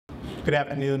Good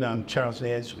afternoon. I'm Charles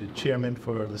Edge, the Chairman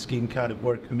for the Muskegon County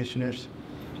Board of Commissioners.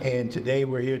 And today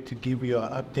we're here to give you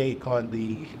an update on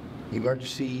the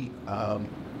emergency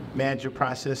manager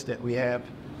process that we have.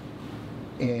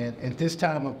 And at this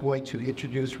time, I'm going to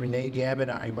introduce Renee Gavin,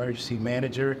 our emergency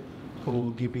manager, who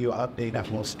will give you an update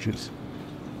on most issues.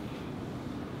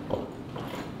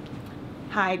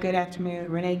 Hi, good afternoon.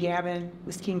 Renee Gavin,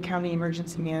 Muskegon County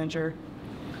Emergency Manager.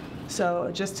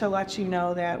 So just to let you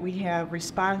know that we have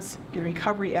response and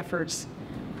recovery efforts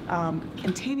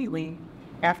continually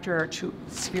after our two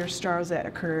severe storms that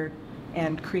occurred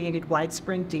and created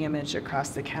widespread damage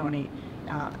across the county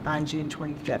on June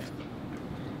 25th.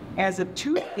 As of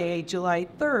Tuesday, July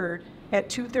 3rd at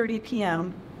 2:30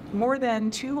 p.m., more than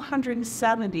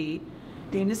 270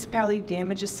 municipality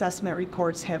damage assessment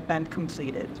reports have been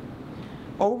completed.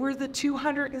 Over the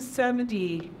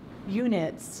 270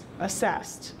 units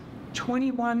assessed,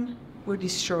 21 were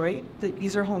destroyed.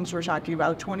 These are homes we're talking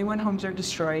about. 21 homes are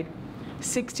destroyed.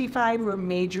 65 were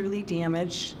majorly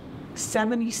damaged.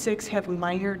 76 have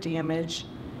minor damage.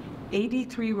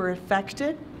 83 were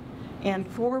affected, and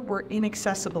 4 were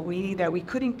inaccessible, meaning that we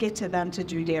couldn't get to them to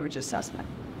do damage assessment.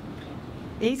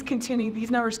 These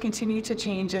numbers continue to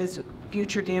change as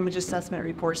future damage assessment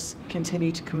reports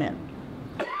continue to come in.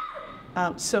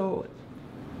 So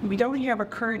we don't have a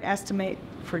current estimate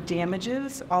for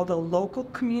damages, although local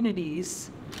communities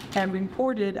have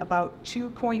reported about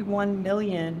 $2.1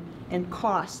 million in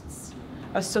costs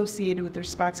associated with the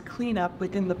response cleanup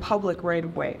within the public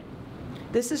right-of-way.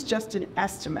 This is just an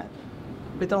estimate,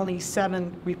 with only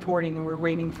 7 reporting, and we're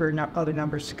waiting for other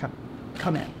numbers to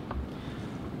come in.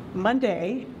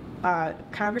 Monday,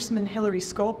 Congressman Hillary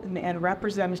Scope and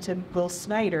Representative Will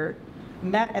Snyder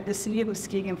met at the City of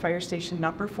Muskegon Fire Station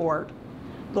number 4,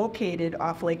 located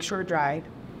off Lakeshore Drive.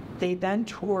 They then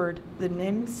toured the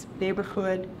NIMS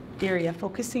neighborhood area,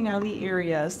 focusing on the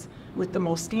areas with the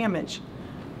most damage.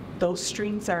 Those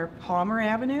streets are Palmer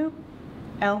Avenue,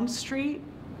 Elm Street,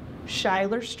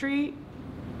 Schuyler Street,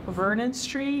 Vernon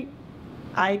Street,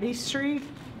 Ivy Street,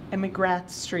 and McGrath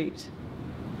Street.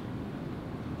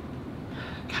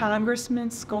 Congressman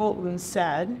Skolton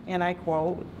said, and I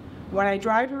quote, "When I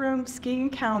drive around Muskegon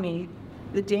County,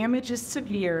 the damage is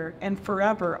severe and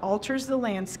forever alters the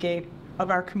landscape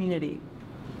of our community.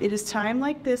 It is time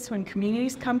like this when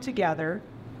communities come together,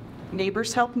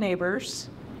 neighbors help neighbors,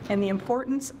 and the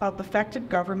importance of effective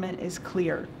government is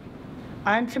clear.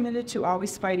 I'm committed to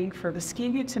always fighting for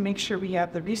Muskegon to make sure we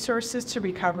have the resources to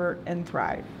recover and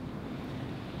thrive."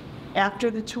 After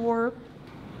the tour,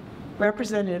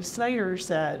 Representative Snyder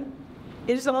said,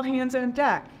 "It is all hands on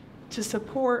deck to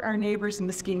support our neighbors in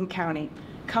Muskegon County.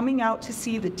 Coming out to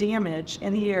see the damage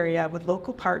in the area with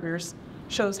local partners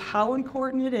shows how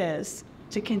important it is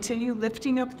to continue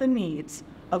lifting up the needs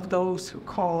of those who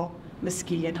call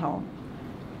Muskegon home.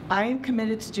 I am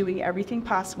committed to doing everything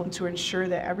possible to ensure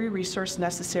that every resource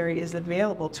necessary is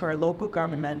available to our local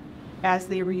government as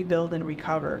they rebuild and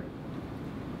recover."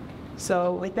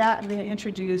 So with that, I'm going to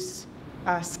introduce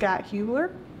Scott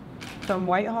Hubler from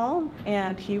Whitehall,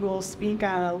 and he will speak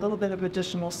on a little bit of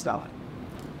additional stuff.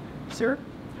 Sir?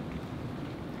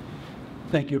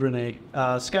 Thank you, Renee.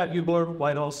 Scott Hubler,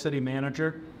 Whitehall City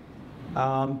Manager.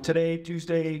 Today,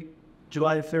 Tuesday,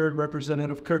 July 3rd,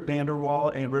 Representative Kurt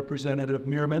Vanderwall and Representative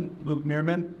Luke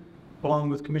Meerman, along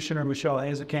with Commissioner Michelle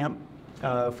Hazekamp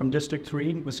from District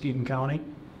 3, Muskegon County,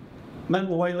 met in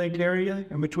the White Lake area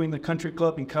in between the Country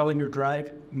Club and Collinger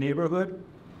Drive neighborhood,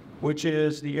 which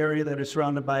is the area that is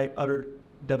surrounded by utter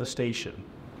devastation.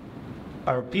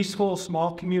 Our peaceful,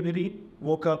 small community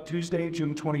woke up Tuesday,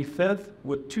 June 25th,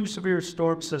 with 2 severe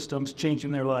storm systems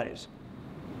changing their lives.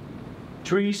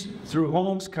 Trees through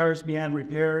homes, cars beyond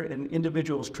repair, and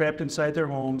individuals trapped inside their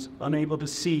homes, unable to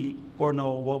see or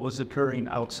know what was occurring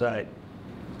outside.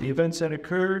 The events that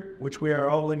occurred, which we are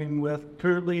all living with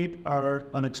currently, are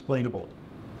unexplainable.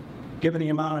 Given the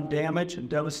amount of damage and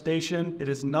devastation, it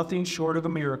is nothing short of a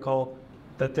miracle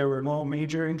that there were no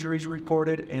major injuries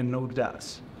reported and no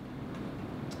deaths.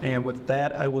 And with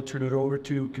that, I will turn it over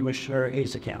to Commissioner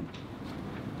Hazekamp.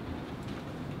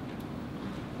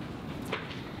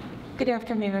 Good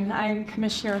afternoon. I'm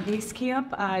Commissioner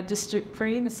Hazekamp, District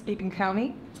 3, Muskegon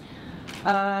County.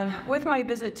 With my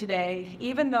visit today,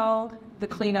 even though the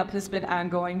cleanup has been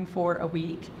ongoing for a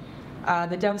week,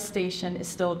 the devastation is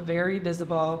still very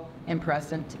visible and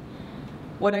present.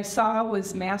 What I saw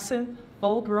was massive,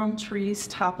 full-grown trees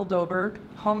toppled over,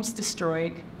 homes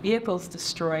destroyed, vehicles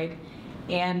destroyed,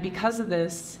 and because of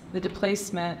this, the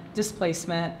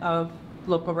displacement of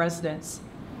local residents.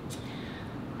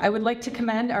 I would like to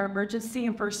commend our emergency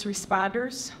and first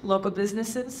responders, local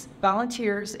businesses,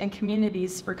 volunteers, and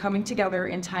communities for coming together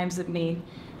in times of need.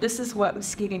 This is what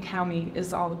Muskegon County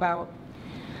is all about.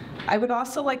 I would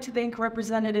also like to thank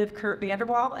Representative Kurt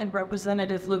Vanderwall and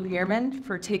Representative Lou Bierman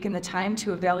for taking the time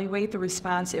to evaluate the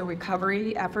response and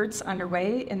recovery efforts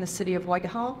underway in the city of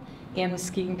Whitehall and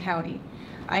Muskegon County.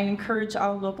 I encourage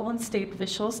all local and state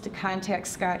officials to contact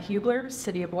Scott Hubler,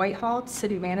 City of Whitehall,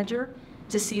 City Manager,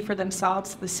 to see for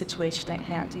themselves the situation at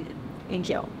hand. Thank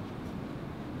you.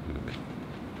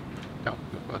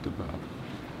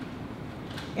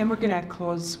 And we're going to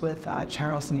close with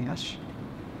Charles Nash.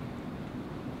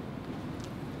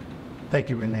 Thank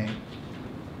you, Renee.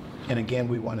 And again,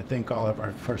 we want to thank all of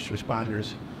our first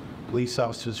responders, police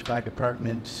officers, fire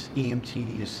departments,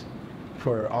 EMTs,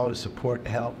 for all the support and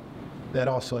help. That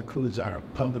also includes our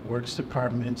public works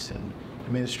departments and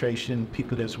administration,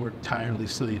 people that's worked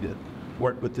tirelessly to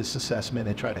work with this assessment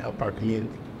and try to help our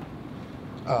community.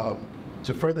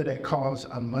 To further that cause,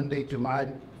 on Monday,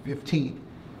 July 15th,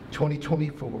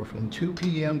 2024, from 2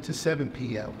 p.m. to 7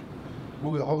 p.m.,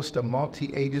 we will host a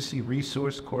multi-agency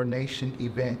resource coordination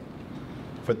event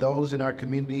for those in our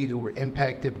community who were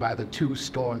impacted by the 2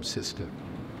 storm system.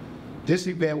 This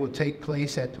event will take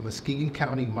place at the Muskegon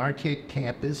County Marquette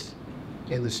campus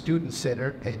in the Student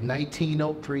Center at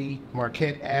 1903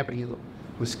 Marquette Avenue,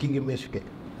 Muskegon, Michigan.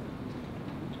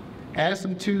 As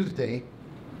of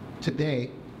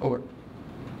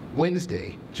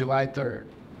Wednesday, July 3rd,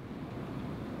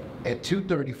 at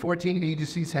 2:30, 14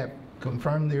 agencies have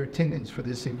confirmed their attendance for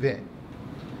this event.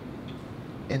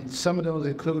 And some of those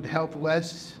include Health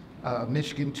West,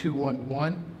 Michigan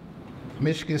 211,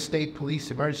 Michigan State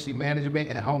Police Emergency Management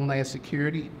and Homeland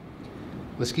Security,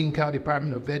 Muskegon County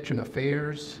Department of Veteran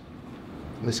Affairs,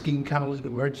 Muskegon County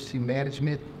Emergency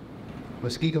Management,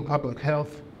 Muskegon Public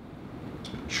Health,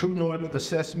 True North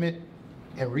Assessment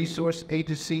and Resource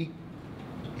Agency,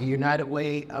 and United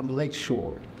Way of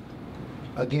Lakeshore.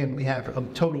 Again, we have a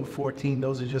total of 14.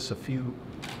 Those are just a few,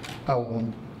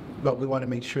 but we want to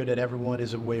make sure that everyone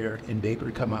is aware and able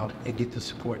to come out and get the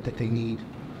support that they need.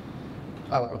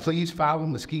 Please follow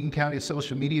Muskegon County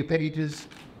social media pages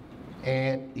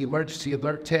and the emergency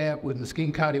alert tab with the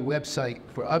Muskegon County website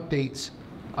for updates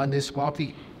on this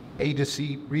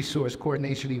multi-agency resource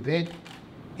coordination event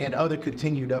and other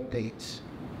continued updates.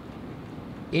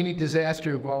 Any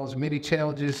disaster involves many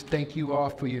challenges. Thank you all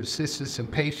for your assistance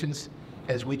and patience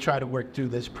as we try to work through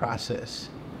this process.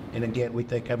 And again, we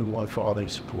thank everyone for all their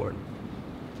support.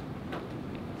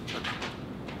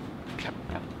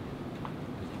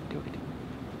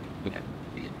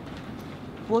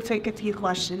 We'll take a few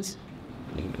questions.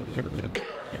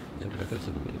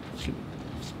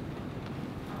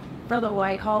 For the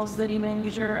Whitehall City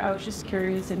Manager, I was just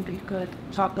curious if you could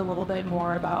talk a little bit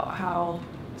more about how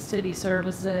city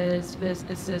services,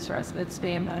 businesses, residents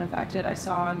being unaffected. I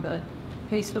saw on the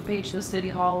Facebook page the City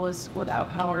Hall was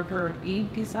without power for a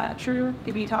week. Is that true?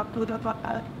 Can you talk a little bit about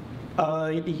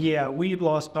that? Yeah, we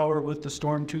lost power with the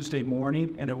storm Tuesday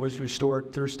morning, and it was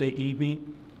restored Thursday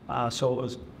evening. So it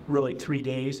was really 3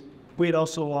 days. We had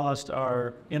also lost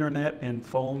our internet and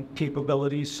phone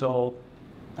capabilities, so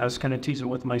I was kind of teasing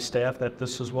with my staff that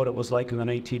this is what it was like in the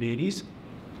 1980s.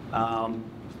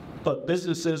 But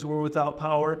businesses were without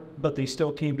power, but they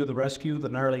still came to the rescue. The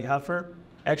Gnarly Heifer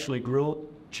actually grilled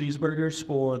cheeseburgers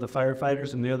for the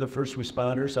firefighters and the other first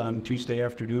responders on Tuesday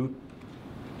afternoon.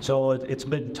 So it's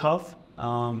been tough,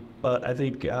 but I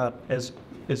think as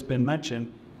has been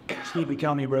mentioned, Muskegon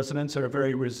County residents are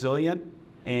very resilient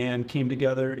and came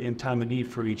together in time of need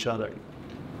for each other.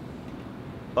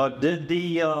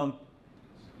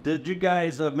 Did you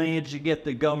guys manage to get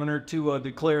the governor to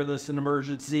declare this an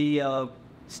emergency,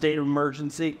 state of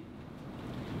emergency?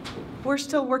 We're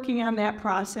still working on that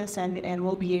process, and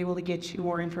we'll be able to get you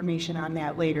more information on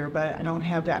that later, but I don't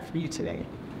have that for you today.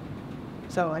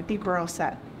 So I think we're all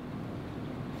set.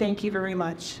 Thank you very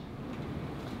much.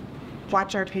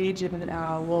 Watch our page, and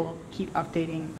we'll keep updating